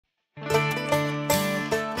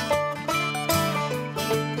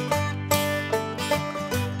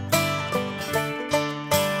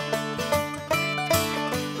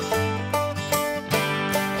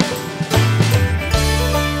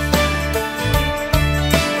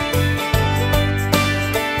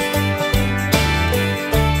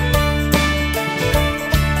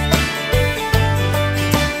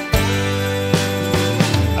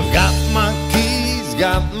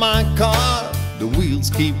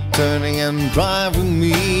turning and driving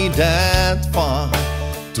me that far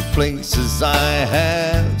to places I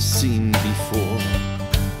have seen before.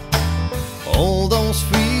 All those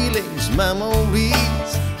feelings,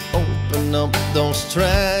 memories, open up those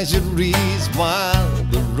treasuries while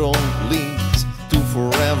the road leads to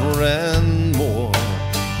forever and more.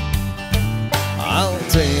 I'll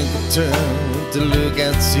take a turn to look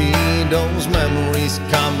and see those memories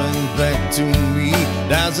coming back to me.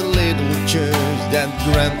 There's a little church that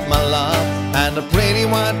grant my love, and a pretty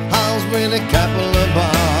white house with a couple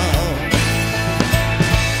above.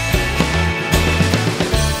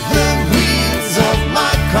 The wheels of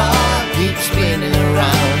my car keep spinning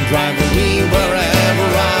around, driving me wherever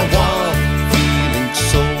I want, feeling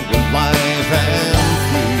so alive and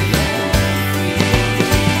free.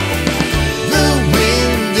 The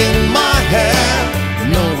wind in my hair,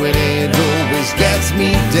 knowing it always gets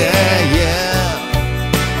me there, yeah.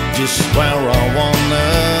 Just where I wanna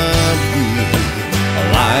be,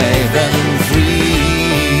 alive and free.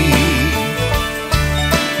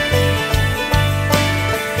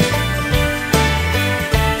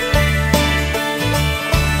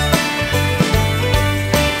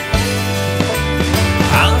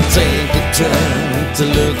 I'll take a turn to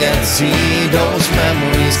look and see those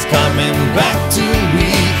memories coming back to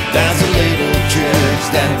me. There's a little church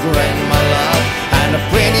that grant my love, and a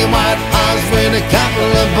pretty white house with a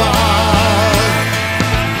couple above.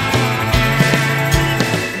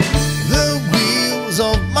 The wheels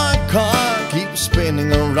of my car keep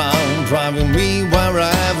spinning around, driving me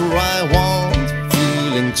wherever I want,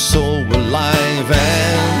 feeling so alive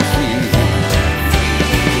and free.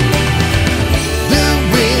 The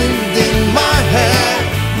wind in my hair,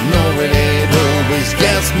 knowing it always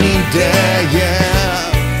gets me there, yeah.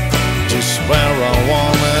 Just where I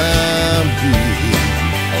wanna be,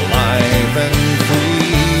 alive and free.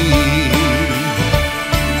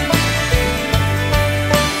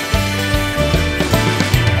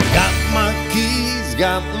 Got my keys,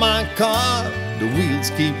 got my car, the wheels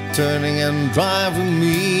keep turning and driving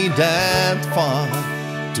me that far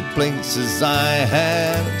to places I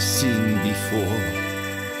have seen before.